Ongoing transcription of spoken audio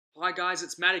Hi guys,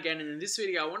 it's Matt again, and in this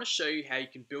video I want to show you how you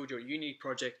can build your Unity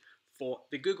project for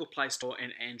the Google Play Store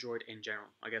and Android in general.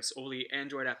 I guess all the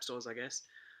Android app stores, I guess.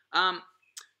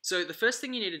 So the first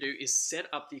thing you need to do is set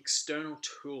up the external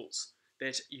tools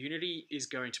that Unity is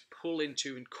going to pull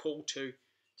into and call to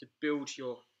build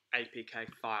your APK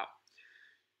file.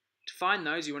 To find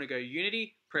those, you want to go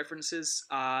Unity, Preferences,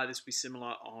 this will be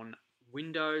similar on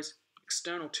Windows,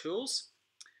 External Tools,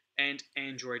 and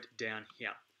Android down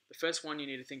here. The first one you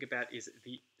need to think about is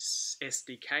the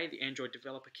SDK, the Android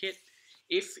Developer Kit.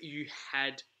 If you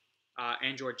had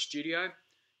Android Studio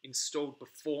installed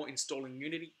before installing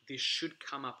Unity, this should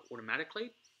come up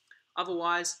automatically.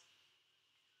 Otherwise,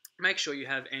 make sure you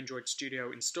have Android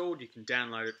Studio installed. You can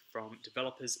download it from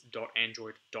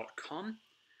developers.android.com.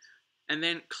 And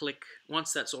then click,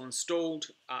 once that's all installed,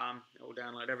 it will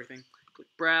download everything. Click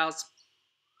Browse.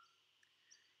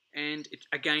 And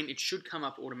it should come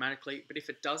up automatically, but if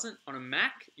it doesn't, on a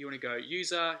Mac, you want to go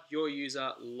User, Your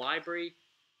User, Library,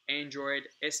 Android,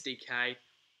 SDK,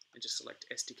 and just select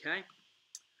SDK.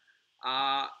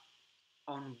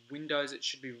 On Windows, it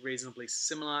should be reasonably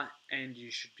similar, and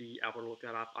you should be able to look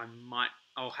that up.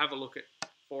 I'll have a look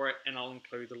for it, and I'll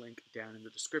include the link down in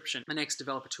the description. The next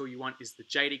developer tool you want is the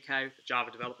JDK, the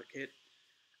Java Developer Kit.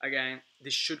 Again,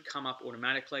 this should come up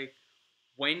automatically.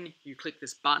 When you click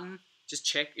this button, just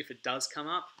check if it does come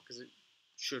up, because it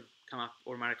should come up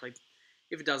automatically.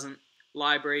 If it doesn't,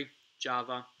 Library,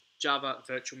 Java, Java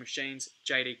Virtual Machines,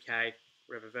 JDK,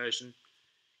 whatever version,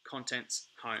 Contents,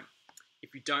 Home.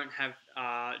 If you don't have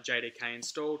JDK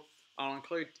installed, I'll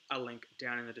include a link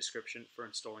down in the description for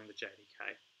installing the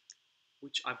JDK,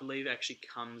 which I believe actually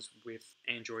comes with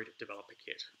Android Developer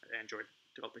Kit. Android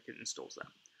Developer Kit installs that.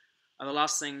 And the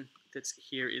last thing that's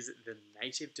here is the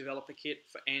native developer kit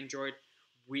for Android,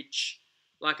 which,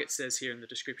 like it says here in the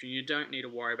description, you don't need to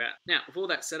worry about. Now, with all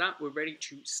that set up, we're ready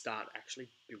to start actually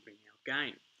building our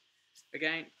game.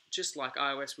 Again, just like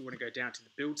iOS, we want to go down to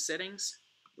the build settings.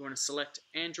 We want to select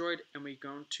Android, and we're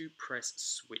going to press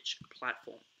Switch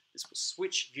Platform. This will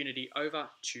switch Unity over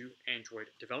to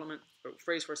Android development. It will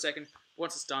freeze for a second.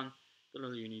 Once it's done, the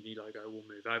little Unity logo will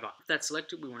move over. If that's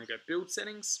selected, we want to go Build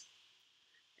Settings.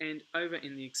 And over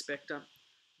in the inspector,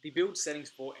 the build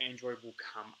settings for Android will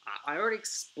come up. I already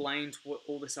explained what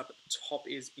all this up at the top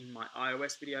is in my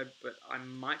iOS video, but I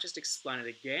might just explain it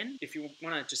again. If you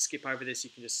want to just skip over this, you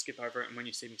can just skip over it, and when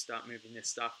you see me start moving this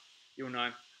stuff, you'll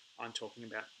know I'm talking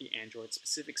about the Android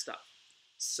specific stuff.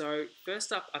 So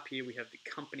first up here we have the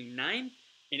company name.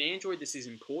 In Android, this is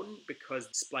important because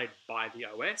it's displayed by the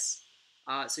OS.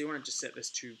 So you want to just set this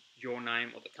to your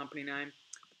name or the company name.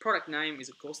 Product name is,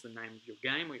 of course, the name of your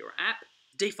game or your app.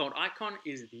 Default icon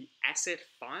is the asset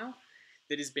file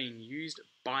that is being used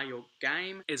by your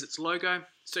game as its logo.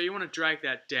 So you want to drag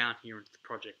that down here into the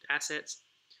project assets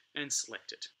and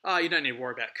select it. You don't need to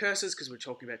worry about cursors because we're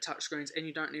talking about touchscreens, and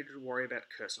you don't need to worry about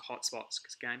cursor hotspots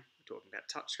because, again, we're talking about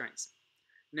touchscreens.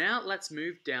 Now let's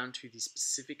move down to the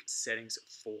specific settings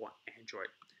for Android.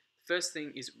 First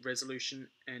thing is resolution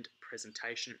and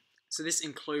presentation. So this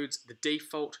includes the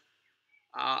default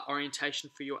orientation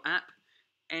for your app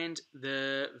and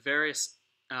the various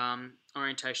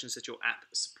orientations that your app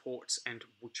supports and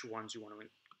which ones you want to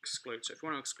exclude. So if you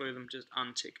want to exclude them, just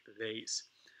untick these.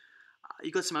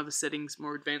 You've got some other settings,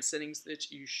 more advanced settings,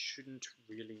 that you shouldn't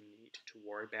really need to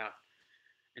worry about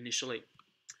initially.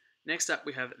 Next up,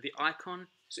 we have the icon.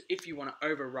 So if you want to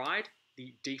override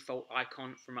the default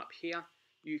icon from up here,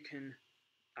 you can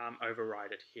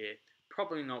override it here.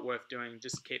 Probably not worth doing,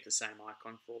 just keep the same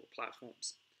icon for all the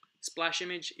platforms. Splash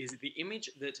image is the image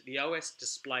that the OS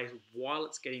displays while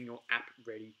it's getting your app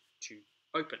ready to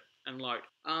open and load.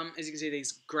 As you can see,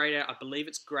 these grayed out. I believe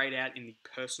it's grayed out in the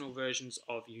personal versions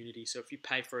of Unity. So if you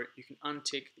pay for it, you can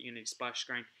untick the Unity splash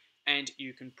screen and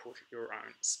you can put your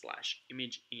own splash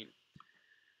image in.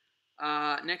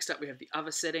 Next up, we have the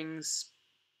other settings.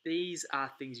 These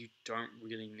are things you don't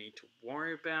really need to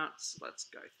worry about, so let's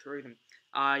go through them.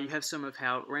 You have some of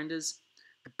how it renders.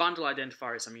 The bundle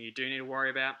identifier is something you do need to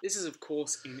worry about. This is, of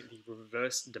course, in the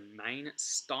reverse domain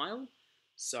style.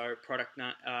 So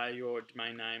your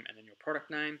domain name and then your product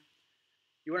name.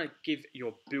 You want to give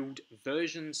your build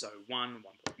version, so 1,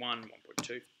 1.1,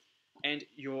 1.2, and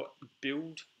your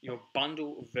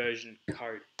bundle version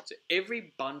code. So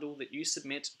every bundle that you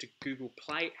submit to Google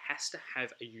Play has to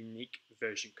have a unique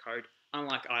version code,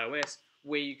 unlike iOS,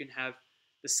 where you can have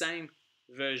the same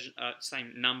version,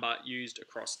 same number used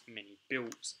across many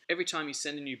builds. Every time you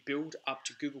send a new build up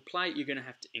to Google Play, you're going to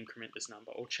have to increment this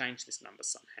number or change this number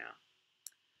somehow.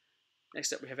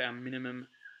 Next up, we have our minimum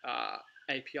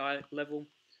API level.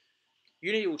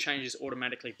 Unity will change this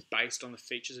automatically based on the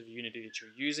features of Unity that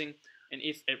you're using and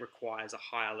if it requires a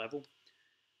higher level.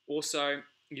 Also,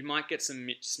 you might get some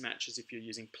mismatches if you're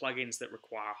using plugins that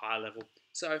require a higher level.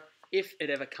 So if it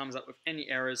ever comes up with any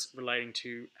errors relating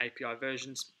to API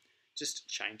versions, just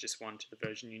change this one to the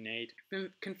version you need.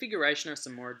 Configuration are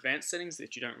some more advanced settings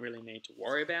that you don't really need to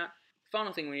worry about. The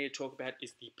final thing we need to talk about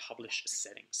is the publish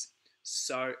settings.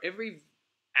 So every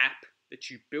app that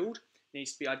you build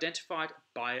needs to be identified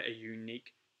by a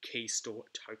unique key store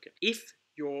token. If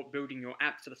you're building your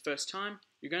app for the first time,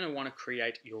 you're going to want to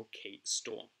create your key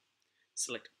store.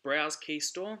 Select Browse Key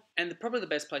Store, and probably the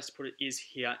best place to put it is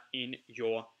here in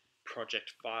your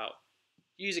project file.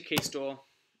 User key store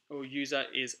or user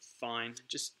is fine.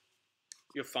 Just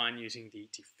you're fine using the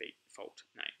default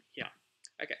name here.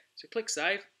 Okay, so click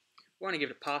Save. We want to give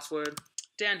it a password.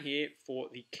 Down here for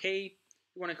the key,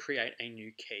 you want to create a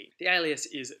new key. The alias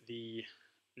is the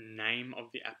name of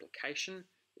the application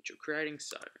that you're creating.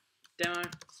 So demo.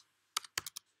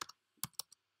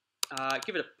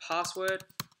 Give it a password.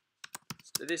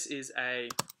 So this is a,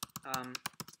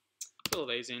 fill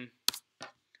these in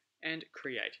and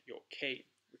create your key.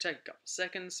 It'll take a couple of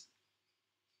seconds,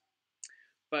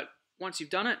 but once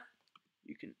you've done it,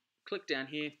 you can click down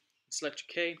here, select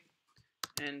your key,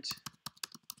 and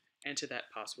enter that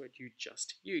password you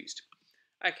just used.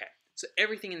 Okay, so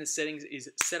everything in the settings is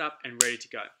set up and ready to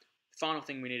go. The final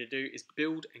thing we need to do is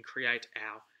build and create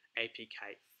our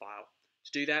APK file.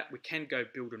 To do that, we can go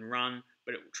build and run,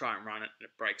 but it will try and run it and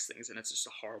it breaks things and it's just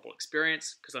a horrible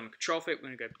experience. Because I'm a control freak, we're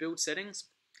going to go build settings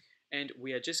and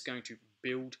we are just going to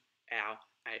build our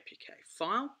APK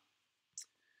file.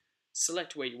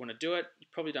 Select where you want to do it. You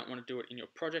probably don't want to do it in your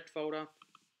project folder.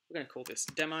 We're going to call this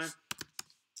demo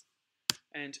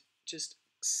and just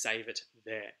save it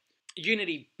there.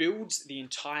 Unity builds the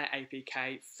entire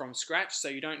APK from scratch, so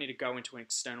you don't need to go into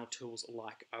external tools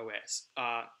like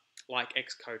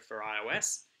Xcode for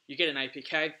iOS. You get an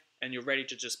APK and you're ready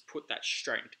to just put that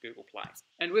straight into Google Play.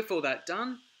 And with all that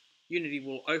done, Unity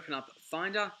will open up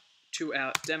Finder to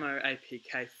our demo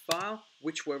APK file,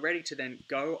 which we're ready to then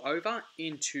go over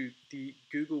into the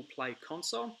Google Play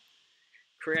console,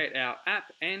 create our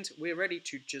app, and we're ready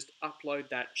to just upload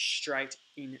that straight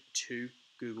into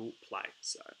Google Play.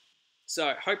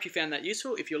 So hope you found that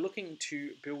useful. If you're looking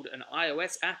to build an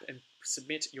iOS app and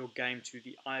submit your game to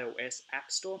the iOS App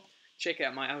Store, check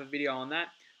out my other video on that.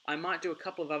 I might do a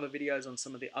couple of other videos on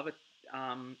some of the other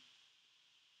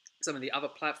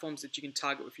platforms that you can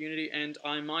target with Unity, and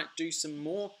I might do some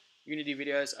more Unity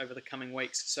videos over the coming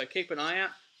weeks. So keep an eye out.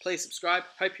 Please subscribe.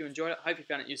 Hope you enjoyed it. Hope you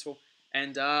found it useful,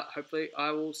 and hopefully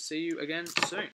I will see you again soon.